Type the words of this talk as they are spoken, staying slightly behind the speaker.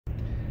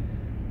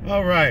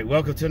All right,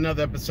 welcome to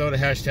another episode of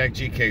Hashtag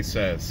GK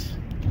Says.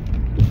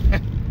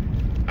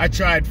 I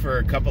tried for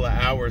a couple of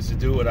hours to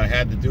do what I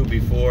had to do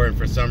before, and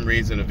for some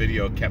reason the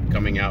video kept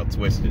coming out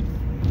twisted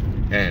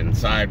and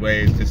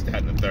sideways, this,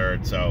 that, and the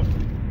third. So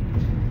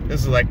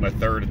this is like my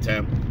third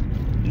attempt.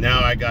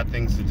 Now I got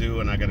things to do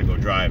and I gotta go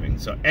driving.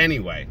 So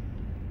anyway,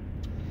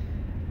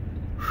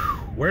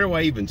 where do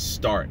I even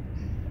start?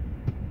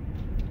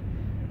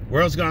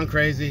 World's gone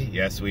crazy?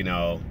 Yes, we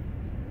know.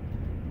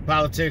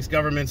 Politics,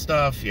 government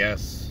stuff?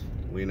 Yes,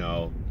 we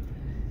know.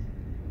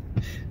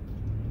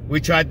 We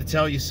tried to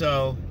tell you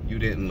so. You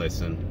didn't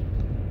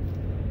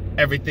listen.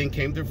 Everything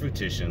came to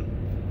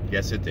fruition.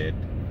 Yes, it did.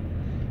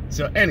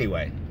 So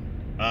anyway,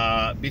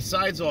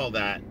 besides all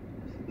that,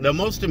 the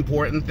most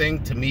important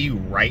thing to me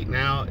right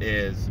now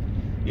is,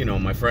 you know,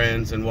 my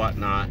friends and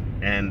whatnot.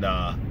 And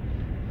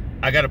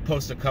I got to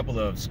post a couple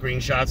of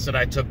screenshots that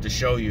I took to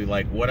show you,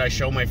 like, what I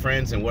show my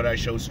friends and what I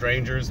show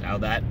strangers, how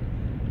that...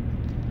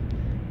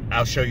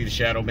 I'll show you the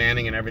shadow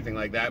banning and everything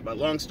like that. But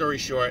long story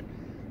short,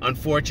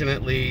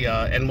 unfortunately,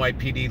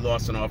 NYPD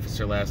lost an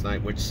officer last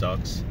night, which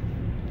sucks.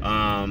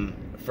 A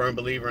firm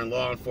believer in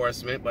law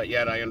enforcement, but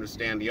yet I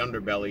understand the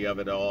underbelly of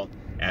it all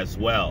as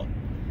well,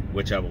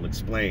 which I will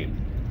explain.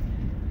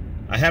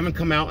 I haven't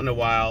come out in a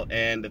while,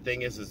 and the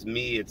thing is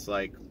me, it's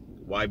like,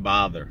 why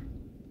bother?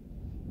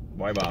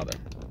 Why bother?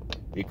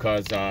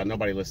 Because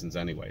nobody listens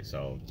anyway,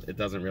 so it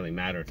doesn't really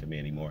matter to me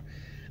anymore.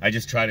 I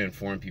just try to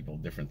inform people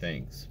of different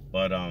things.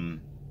 But,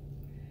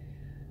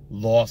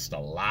 lost a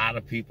lot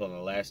of people in the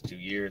last 2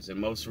 years, and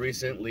most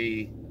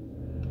recently,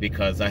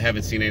 because I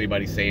haven't seen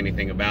anybody say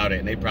anything about it,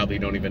 and they probably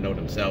don't even know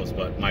themselves,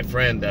 but my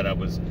friend that I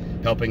was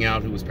helping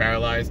out who was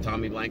paralyzed,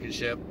 Tommy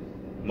Blankenship,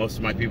 most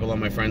of my people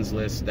on my friends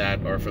list that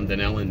are from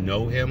Denellen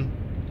know him.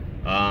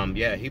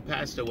 Yeah, he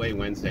passed away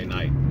Wednesday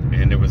night,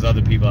 and there was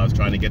other people I was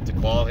trying to get to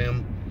call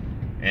him,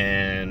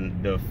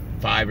 and the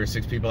 5 or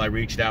 6 people I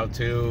reached out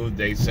to,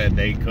 they said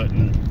they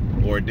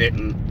couldn't or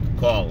didn't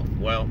call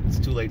him. Well, it's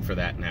too late for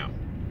that now.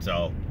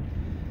 So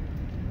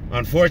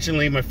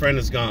unfortunately, my friend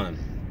is gone.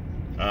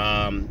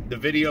 The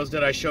videos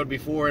that I showed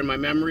before in my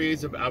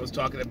memories, I was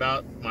talking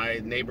about my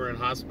neighbor in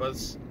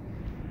hospice.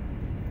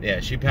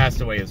 Yeah, she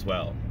passed away as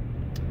well.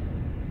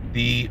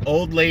 The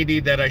old lady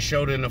that I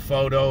showed in a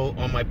photo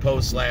on my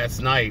post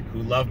last night,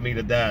 who loved me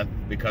to death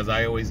because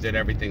I always did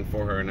everything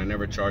for her and I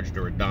never charged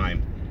her a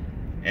dime.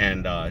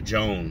 And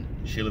Joan,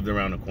 she lived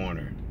around the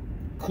corner.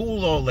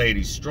 Cool old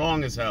lady,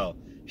 strong as hell.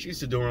 She used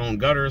to do her own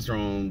gutters, her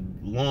own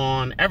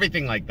lawn,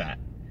 everything like that.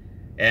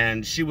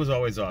 And she was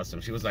always awesome.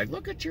 She was like,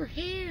 look at your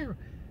hair.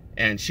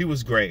 And she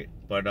was great.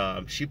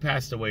 But she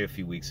passed away a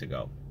few weeks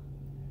ago.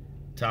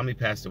 Tommy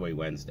passed away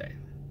Wednesday.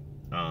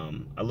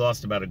 I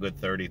lost about a good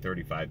 30,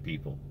 35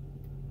 people.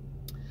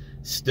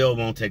 Still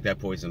won't take that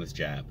poisonous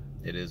jab.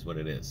 It is what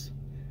it is.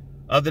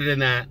 Other than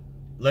that,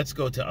 let's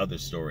go to other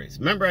stories.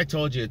 Remember I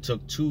told you it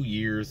took 2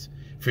 years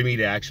for me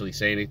to actually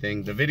say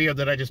anything? The video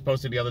that I just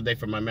posted the other day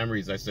from my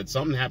memories, I said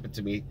something happened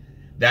to me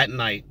that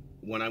night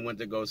when I went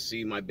to go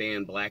see my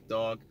band Black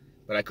Dog,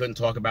 but I couldn't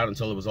talk about it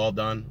until it was all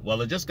done.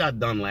 Well, it just got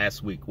done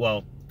last week.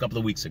 Well, a couple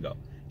of weeks ago,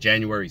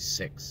 January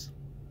 6th.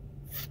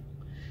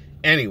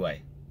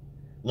 Anyway,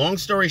 long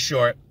story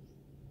short,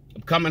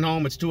 I'm coming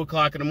home. It's 2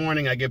 o'clock in the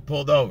morning. I get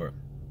pulled over.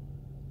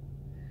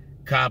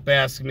 Cop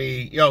asks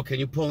me, yo, can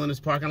you pull in this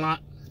parking lot?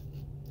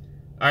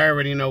 I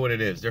already know what it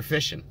is. They're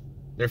fishing.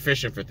 They're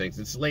fishing for things.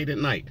 It's late at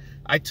night.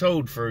 I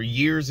towed for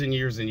years and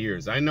years and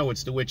years. I know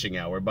it's the witching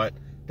hour, but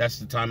that's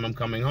the time I'm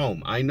coming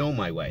home. I know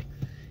my way.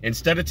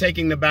 Instead of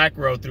taking the back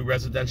road through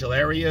residential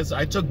areas,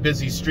 I took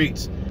busy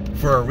streets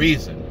for a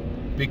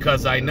reason.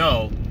 Because I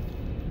know.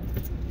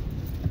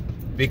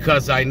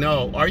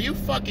 Are you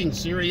fucking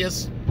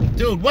serious?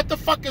 Dude, what the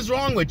fuck is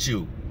wrong with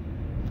you?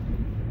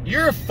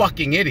 You're a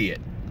fucking idiot.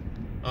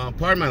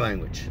 Pardon my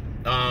language.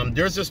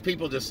 There's just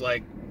people just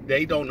like,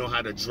 they don't know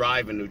how to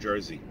drive in New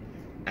Jersey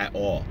at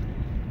all.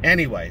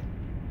 Anyway,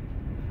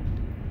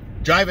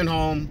 driving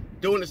home,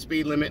 doing the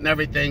speed limit and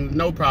everything,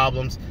 no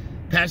problems.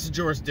 Past the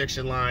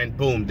jurisdiction line,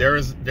 boom,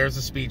 there's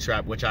a speed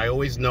trap, which I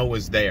always know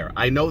is there.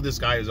 I know this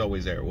guy is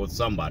always there with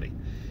somebody.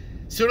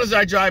 As soon as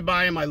I drive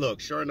by him, I look.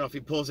 Sure enough, he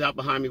pulls out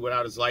behind me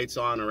without his lights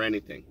on or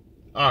anything.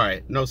 All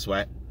right, no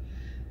sweat.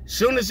 As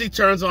soon as he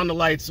turns on the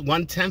lights,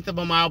 1/10 of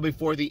a mile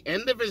before the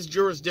end of his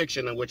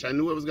jurisdiction, in which I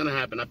knew it was going to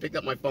happen, I picked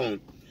up my phone,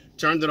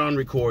 turned it on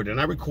record, and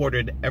I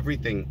recorded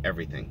everything.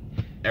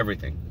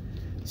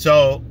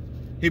 So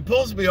he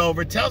pulls me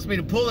over, tells me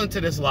to pull into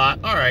this lot.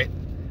 All right.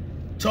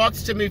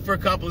 Talks to me for a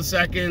couple of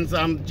seconds.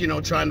 I'm, you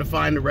know, trying to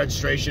find the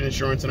registration,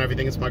 insurance, and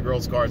everything. It's my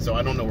girl's car, so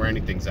I don't know where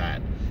anything's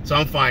at. So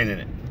I'm finding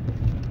it.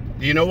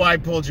 Do you know why I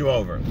pulled you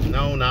over?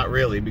 No, not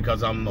really,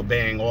 because I'm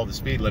obeying all the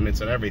speed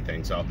limits and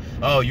everything. So,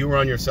 oh, you were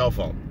on your cell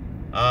phone.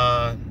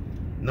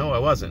 No, I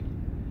wasn't.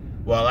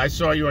 Well, I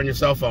saw you on your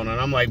cell phone,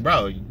 and I'm like,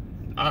 bro,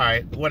 all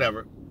right,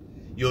 whatever.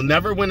 You'll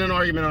never win an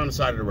argument on the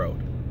side of the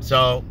road.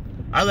 So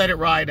I let it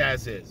ride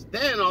as is.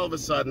 Then all of a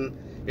sudden,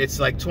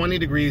 it's like 20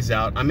 degrees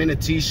out. I'm in a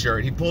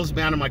t-shirt. He pulls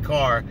me out of my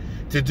car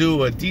to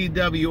do a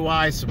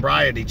DWI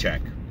sobriety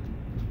check.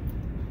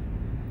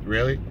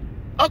 Really?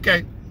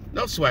 Okay,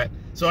 no sweat.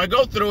 So I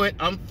go through it,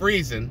 I'm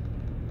freezing.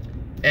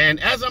 And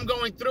as I'm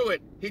going through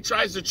it, he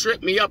tries to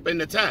trip me up in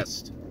the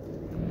test.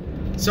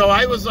 So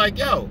I was like,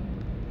 yo,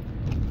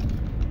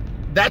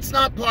 that's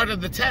not part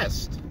of the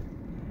test.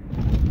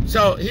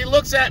 So he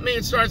looks at me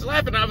and starts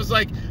laughing. I was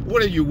like,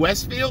 what are you,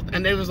 Westfield?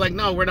 And they was like,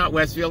 no, we're not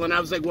Westfield. And I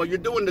was like, well, you're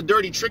doing the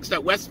dirty tricks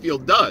that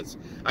Westfield does.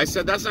 I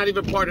said, that's not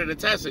even part of the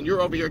test, and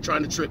you're over here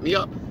trying to trip me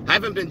up. I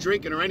haven't been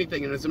drinking or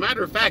anything. And as a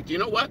matter of fact, you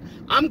know what?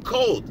 I'm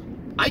cold.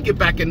 I get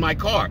back in my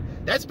car.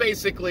 That's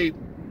basically,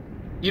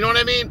 you know what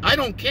I mean? I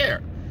don't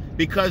care,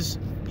 because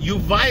you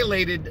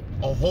violated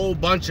a whole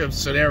bunch of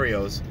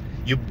scenarios.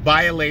 You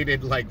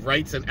violated like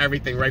rights and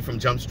everything right from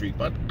Jump Street,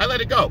 but I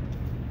let it go.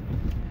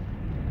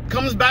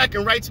 Comes back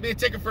and writes me a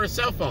ticket for a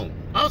cell phone.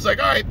 I was like,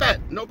 all right,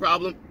 bet, no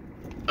problem.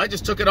 I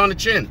just took it on the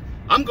chin.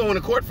 I'm going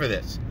to court for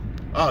this.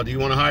 Oh, do you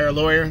want to hire a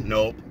lawyer?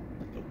 Nope.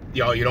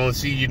 Yo, you don't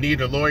see you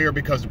need a lawyer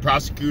because the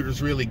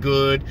prosecutor's really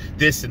good,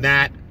 this and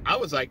that. I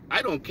was like,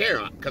 I don't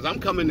care, because I'm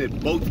coming in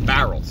both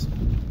barrels.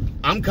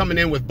 I'm coming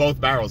in with both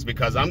barrels,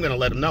 because I'm going to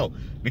let them know,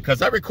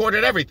 because I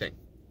recorded everything.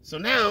 So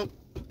now,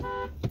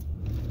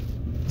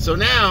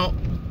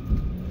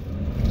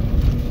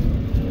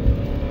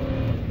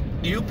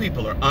 you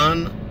people are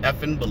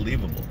un-effing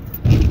believable.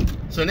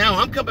 So now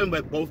I'm coming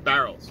with both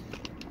barrels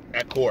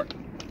at court.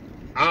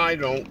 I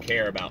don't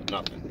care about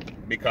nothing,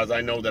 because I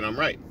know that I'm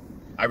right.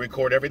 I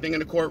record everything in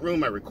the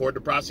courtroom. I record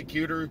the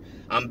prosecutor.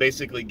 I'm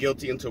basically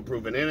guilty until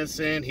proven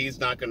innocent. He's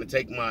not going to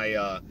take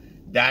my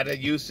data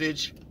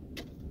usage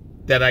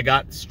that I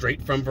got straight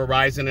from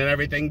Verizon and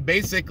everything.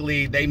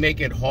 Basically, they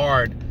make it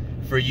hard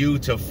for you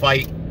to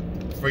fight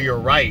for your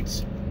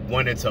rights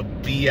when it's a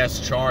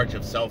BS charge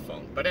of cell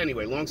phone. But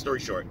anyway, long story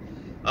short,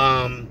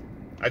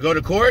 I go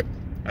to court.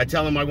 I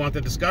tell them I want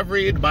the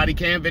discovery, the body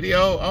cam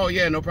video. Oh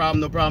yeah, no problem,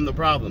 no problem, no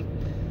problem.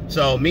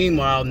 So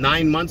meanwhile,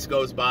 9 months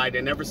goes by.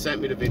 They never sent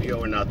me the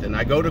video or nothing.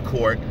 I go to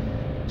court.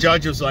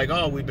 Judge was like,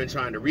 oh, we've been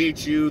trying to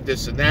reach you,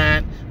 this and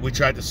that. We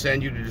tried to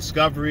send you the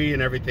discovery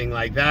and everything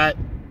like that.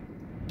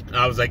 And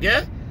I was like,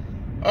 yeah,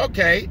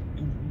 okay.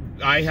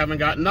 I haven't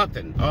got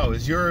nothing. Oh,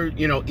 is your,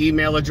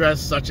 email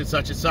address such and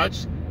such and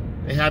such?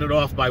 They had it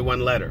off by one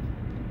letter.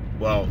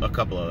 Well, a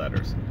couple of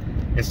letters.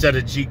 Instead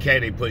of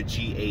GK, they put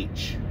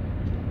GH.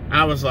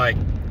 I was like,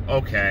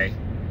 okay.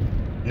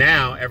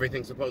 Now,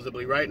 everything's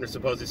supposedly right, and they're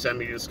supposed to send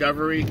me the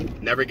discovery.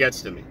 Never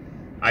gets to me.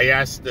 I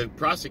asked the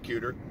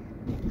prosecutor,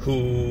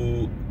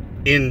 who,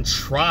 in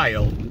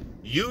trial,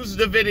 used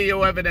the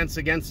video evidence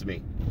against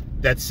me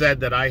that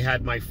said that I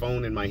had my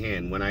phone in my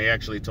hand, when I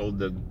actually told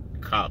the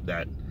cop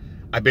that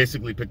I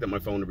basically picked up my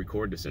phone to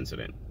record this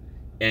incident.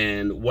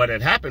 And what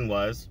had happened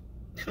was,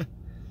 the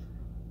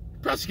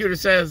prosecutor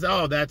says,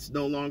 oh, that's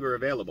no longer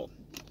available.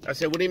 I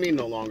said, what do you mean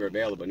no longer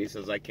available? And he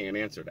says, I can't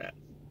answer that.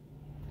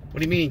 What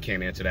do you mean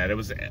can't answer that? It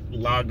was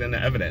logged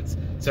into evidence.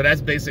 So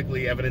that's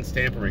basically evidence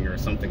tampering or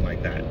something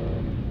like that.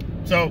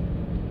 So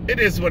it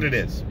is what it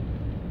is.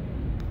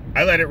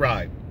 I let it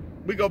ride.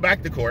 We go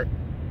back to court.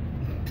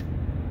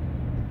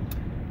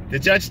 The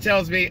judge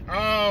tells me,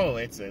 oh,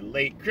 it's a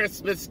late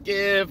Christmas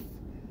gift,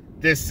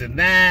 this and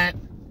that.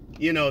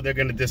 They're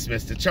going to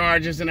dismiss the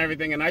charges and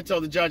everything. And I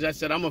told the judge, I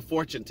said, I'm a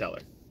fortune teller.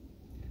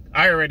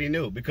 I already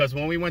knew, because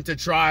when we went to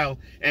trial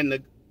and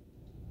the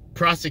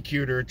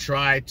prosecutor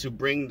tried to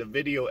bring the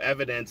video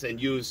evidence and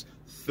use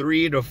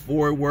 3 to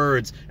 4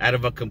 words out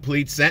of a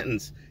complete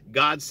sentence,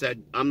 God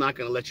said, I'm not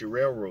going to let you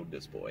railroad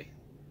this boy.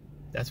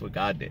 That's what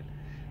God did.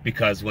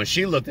 Because when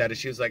she looked at it,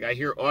 she was like, I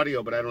hear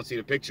audio, but I don't see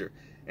the picture.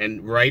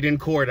 And right in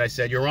court, I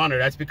said, Your Honor,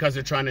 that's because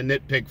they're trying to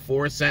nitpick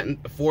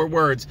 4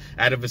 words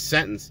out of a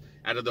sentence,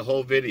 out of the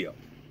whole video.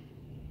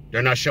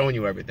 They're not showing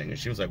you everything. And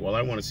she was like, well,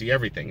 I want to see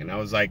everything. And I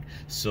was like,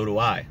 so do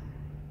I.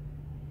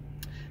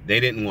 They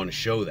didn't want to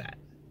show that.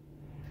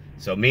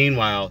 So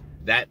meanwhile,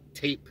 that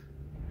tape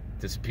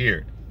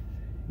disappeared.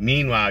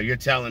 Meanwhile, you're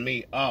telling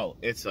me, oh,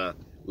 it's a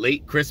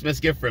late Christmas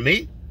gift for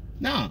me?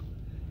 No,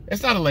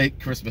 it's not a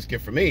late Christmas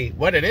gift for me.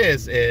 What it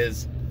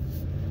is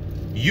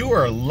you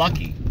are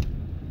lucky,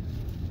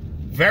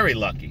 very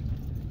lucky,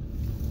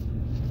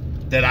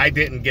 that I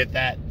didn't get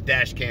that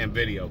dash cam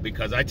video,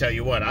 because I tell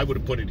you what, I would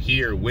have put it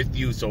here with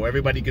you so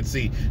everybody could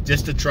see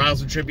just the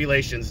trials and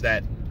tribulations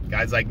that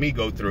guys like me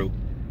go through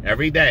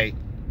every day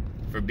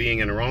for being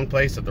in the wrong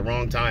place at the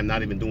wrong time,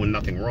 not even doing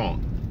nothing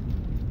wrong.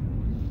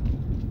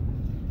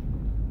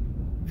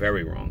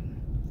 Very wrong.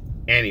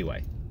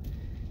 Anyway,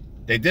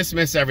 they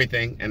dismiss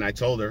everything, and I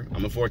told her,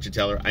 I'm a fortune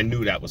teller. I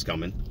knew that was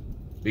coming,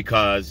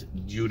 because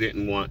you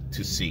didn't want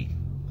to see,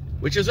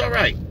 which is all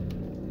right.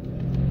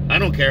 I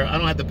don't care. I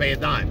don't have to pay a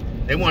dime.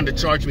 They wanted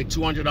to charge me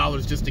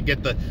 $200 just to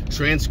get the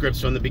transcripts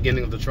from the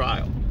beginning of the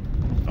trial.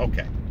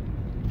 Okay.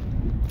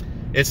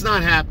 It's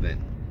not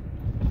happening.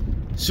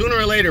 Sooner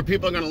or later,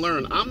 people are going to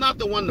learn I'm not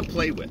the one to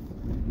play with.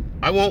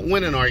 I won't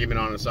win an argument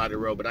on the side of the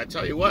road, but I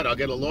tell you what, I'll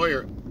get a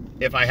lawyer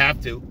if I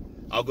have to.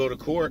 I'll go to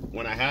court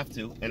when I have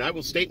to, and I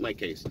will state my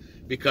case,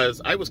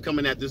 because I was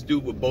coming at this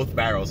dude with both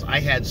barrels. I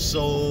had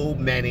so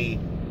many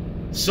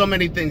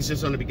things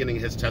just on the beginning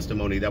of his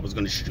testimony that was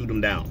going to shoot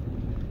him down.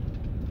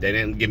 They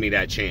didn't give me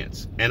that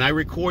chance. And I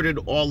recorded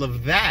all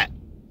of that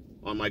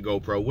on my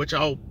GoPro, which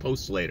I'll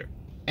post later.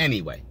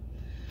 Anyway,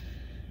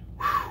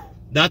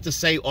 not to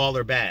say all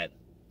are bad.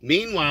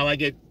 Meanwhile, I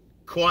get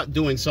caught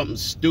doing something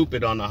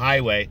stupid on the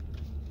highway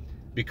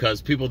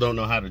because people don't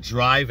know how to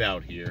drive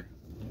out here.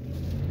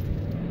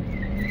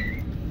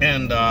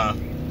 And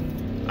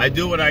I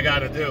do what I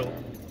gotta do.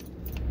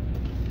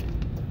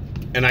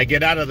 And I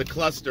get out of the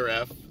cluster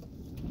F,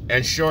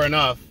 and sure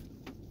enough,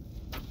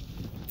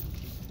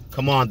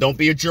 come on, don't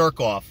be a jerk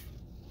off.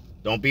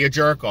 Don't be a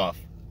jerk off.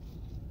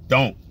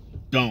 Don't.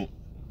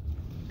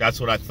 That's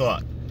what I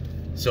thought.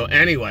 So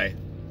anyway,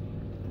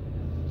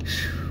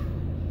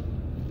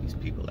 these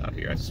people out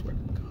here, I swear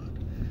to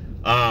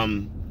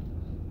God.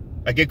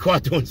 I get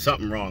caught doing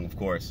something wrong, of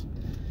course.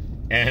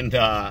 And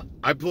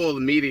I pull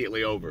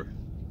immediately over.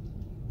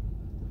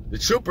 The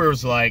trooper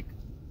was like,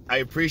 I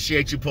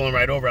appreciate you pulling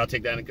right over. I'll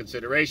take that in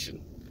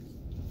consideration.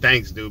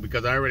 Thanks, dude,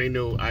 because I already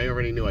knew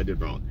I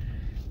did wrong.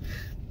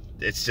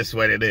 It's just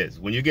what it is.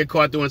 When you get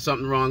caught doing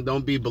something wrong,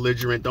 don't be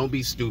belligerent. Don't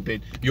be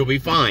stupid. You'll be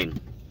fine.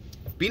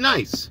 Be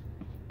nice.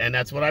 And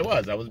that's what I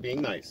was. I was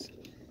being nice.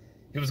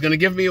 He was going to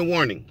give me a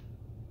warning.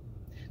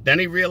 Then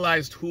he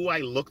realized who I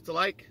looked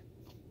like.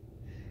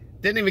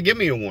 Didn't even give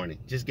me a warning.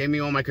 Just gave me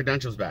all my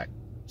credentials back.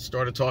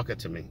 Started talking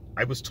to me.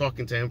 I was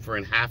talking to him for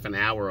half an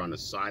hour on the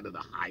side of the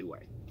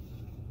highway,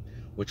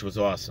 which was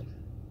awesome.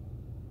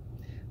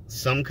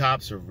 Some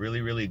cops are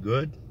really, really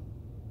good.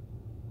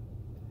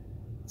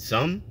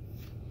 Some,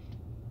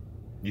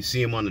 you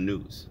see them on the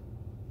news.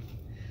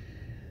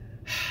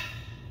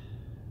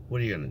 What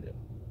are you going to do?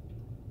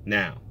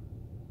 Now,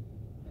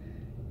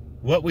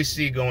 what we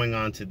see going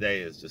on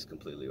today is just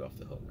completely off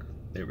the hook.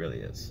 It really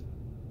is.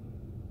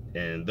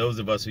 And those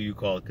of us who you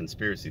call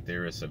conspiracy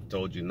theorists have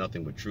told you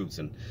nothing but truths.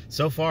 And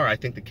so far, I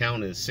think the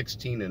count is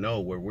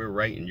 16-0, where we're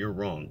right and you're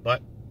wrong.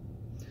 But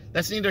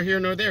that's neither here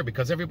nor there,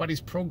 because everybody's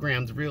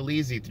programmed real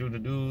easy through the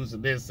news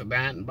and this and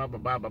that and blah, blah,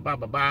 blah, blah, blah,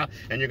 blah, blah.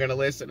 And you're going to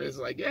listen. It's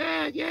like,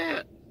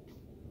 yeah.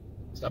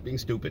 Stop being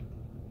stupid.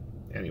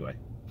 Anyway.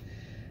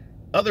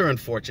 Other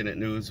unfortunate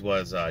news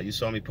was, you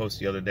saw me post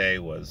the other day,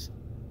 was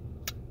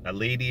a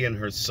lady and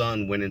her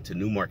son went into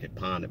Newmarket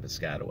Pond at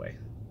Piscataway.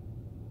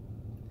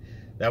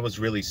 That was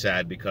really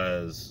sad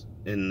because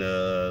in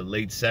the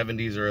late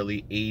 70s,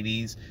 early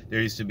 80s,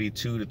 there used to be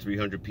 200 to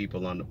 300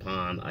 people on the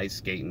pond, ice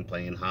skating,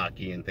 playing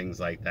hockey and things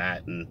like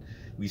that. And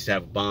we used to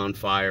have a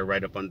bonfire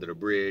right up under the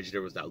bridge.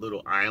 There was that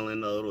little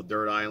island, a little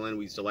dirt island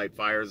we used to light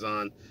fires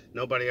on.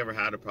 Nobody ever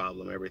had a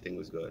problem. Everything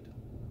was good.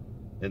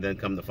 And then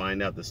come to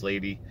find out, this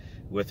lady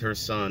with her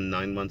son,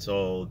 9 months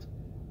old,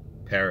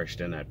 perished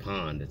in that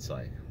pond. It's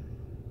like,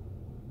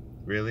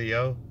 really,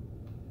 yo?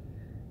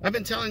 I've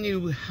been telling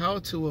you how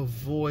to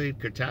avoid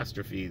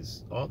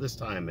catastrophes all this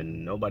time,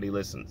 and nobody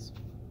listens.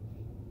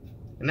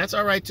 And that's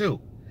all right,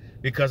 too.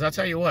 Because I'll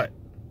tell you what.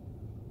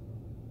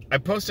 I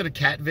posted a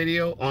cat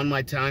video on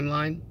my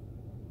timeline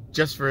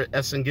just for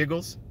S and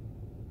giggles.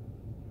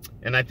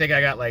 And I think I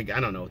got like,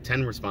 I don't know,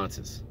 10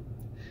 responses.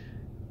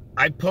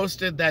 I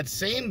posted that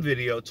same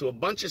video to a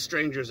bunch of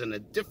strangers in a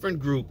different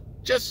group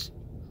just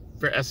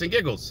for S and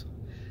giggles.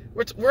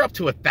 We're up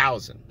to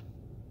 1,000.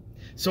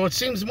 So it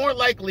seems more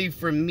likely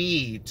for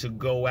me to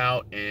go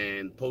out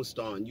and post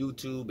on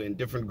YouTube and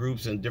different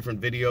groups and different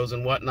videos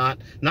and whatnot,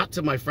 not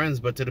to my friends,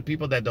 but to the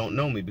people that don't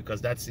know me,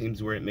 because that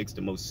seems where it makes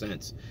the most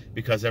sense,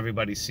 because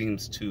everybody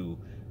seems to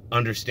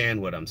understand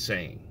what I'm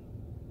saying.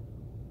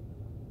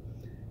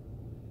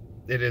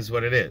 It is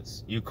what it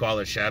is. You call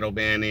it shadow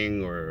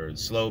banning or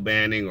slow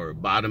banning or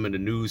bottom of the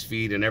news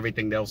feed and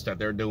everything else that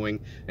they're doing,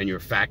 and your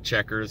fact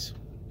checkers.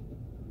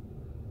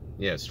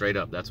 Yeah, straight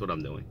up, that's what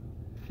I'm doing.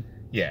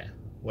 Yeah.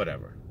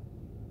 Whatever.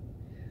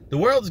 The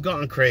world's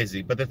gone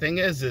crazy, but the thing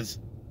is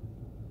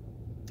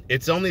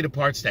it's only the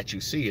parts that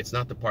you see. It's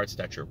not the parts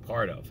that you're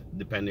part of,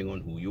 depending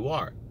on who you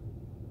are.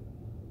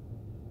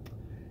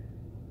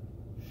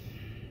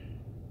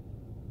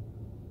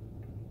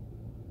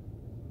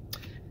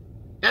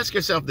 Ask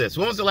yourself this.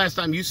 When was the last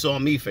time you saw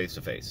me face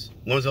to face?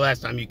 When was the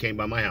last time you came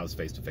by my house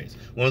face to face?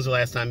 When was the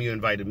last time you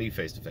invited me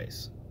face to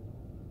face?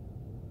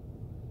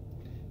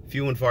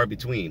 Few and far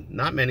between.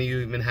 Not many of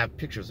you even have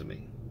pictures of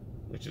me,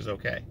 which is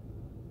okay.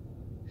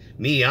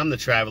 Me, I'm the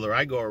traveler.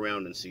 I go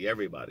around and see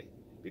everybody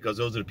because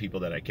those are the people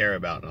that I care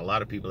about. And a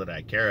lot of people that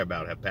I care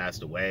about have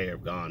passed away or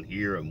gone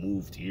here or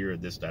moved here or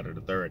this, that, or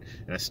the third.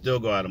 And I still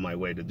go out of my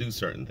way to do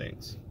certain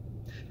things.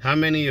 How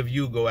many of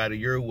you go out of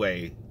your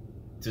way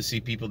to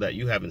see people that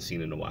you haven't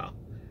seen in a while?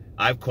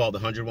 I've called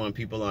 101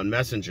 people on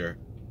Messenger,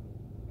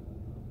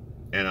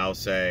 and I'll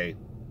say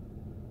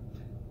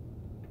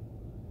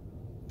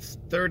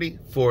 30,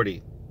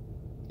 40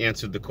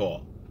 answered the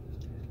call.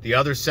 The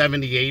other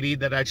 70, 80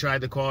 that I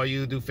tried to call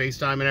you, do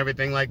FaceTime and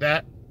everything like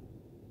that,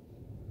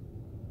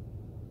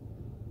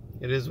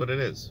 it is what it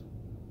is.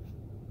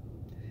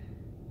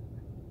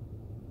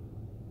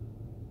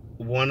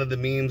 One of the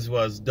memes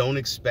was, don't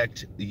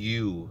expect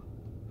you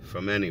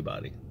from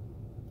anybody.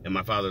 And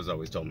my father's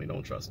always told me,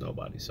 don't trust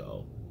nobody.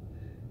 So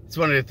it's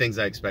one of the things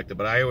I expected.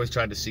 But I always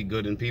tried to see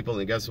good in people.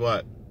 And guess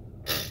what?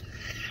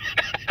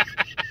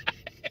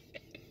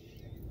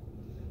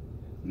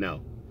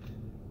 No.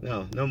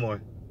 No, no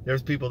more.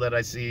 There's people that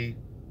I see,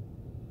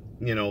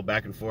 you know,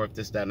 back and forth,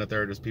 this, that, and the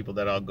third. There's people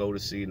that I'll go to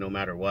see no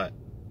matter what.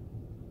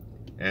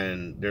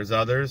 And there's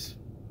others,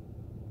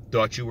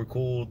 thought you were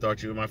cool,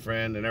 thought you were my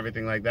friend and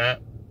everything like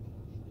that.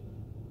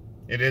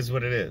 It is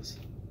what it is.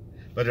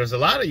 But there's a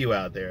lot of you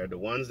out there, the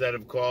ones that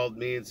have called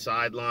me and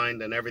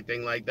sidelined and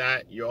everything like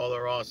that, you all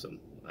are awesome.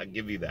 I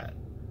give you that.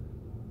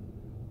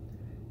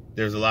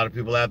 There's a lot of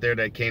people out there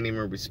that can't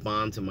even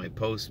respond to my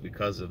posts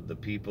because of the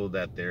people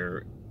that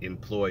they're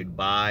employed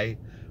by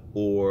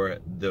or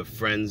the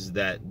friends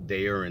that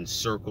they are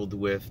encircled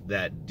with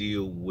that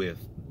deal with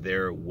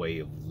their way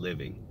of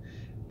living.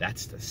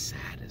 That's the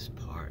saddest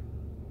part.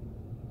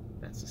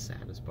 That's the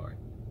saddest part.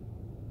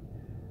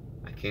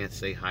 I can't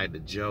say hi to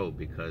Joe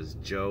because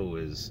Joe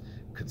is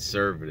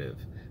conservative.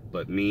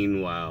 But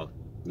meanwhile,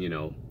 you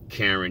know,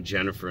 Karen,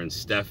 Jennifer, and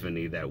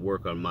Stephanie that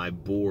work on my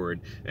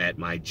board at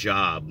my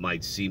job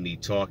might see me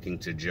talking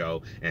to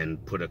Joe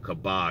and put a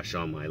kibosh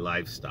on my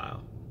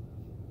lifestyle.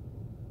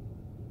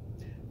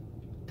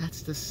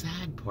 That's the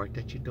sad part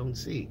that you don't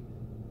see.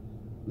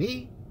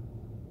 Me,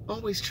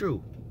 always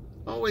true,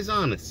 always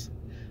honest.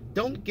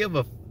 Don't give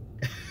a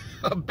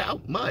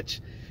about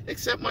much,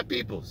 except my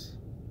peoples.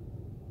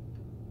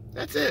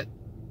 That's it.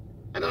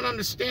 I don't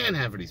understand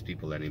half of these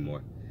people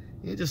anymore.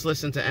 You just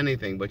listen to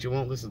anything, but you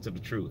won't listen to the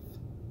truth.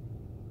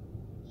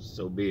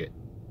 So be it.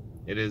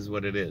 It is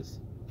what it is.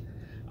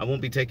 I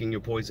won't be taking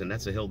your poison.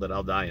 That's a hill that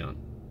I'll die on.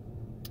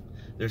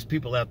 There's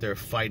people out there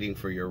fighting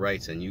for your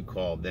rights, and you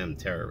call them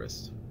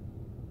terrorists.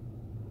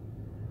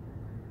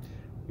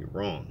 You're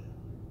wrong.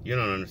 You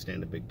don't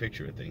understand the big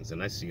picture of things,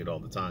 and I see it all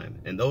the time.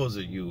 And those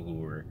of you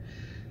who are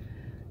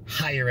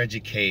higher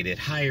educated,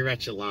 higher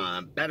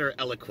echelon, better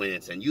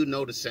eloquence, and you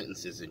know the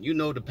sentences, and you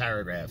know the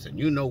paragraphs, and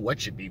you know what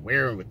should be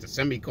wearing with the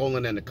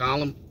semicolon and the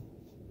column,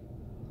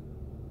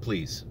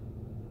 please.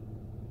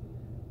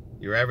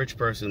 Your average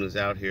person who's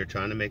out here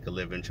trying to make a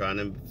living, trying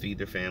to feed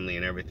their family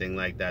and everything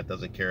like that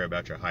doesn't care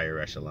about your higher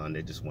echelon.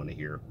 They just want to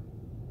hear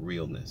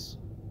realness.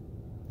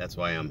 That's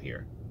why I'm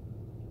here.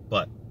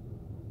 But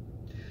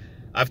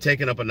I've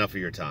taken up enough of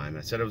your time.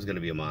 I said it was going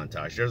to be a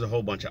montage. There's a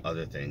whole bunch of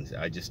other things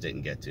I just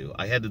didn't get to.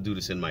 I had to do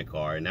this in my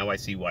car, and now I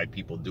see why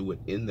people do it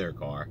in their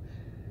car,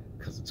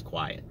 because it's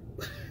quiet.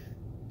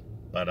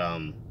 But,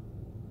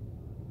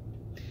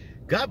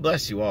 God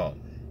bless you all.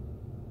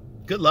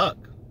 Good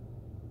luck.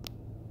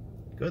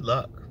 Good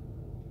luck.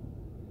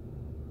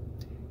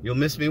 You'll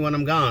miss me when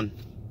I'm gone.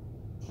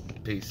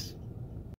 Peace.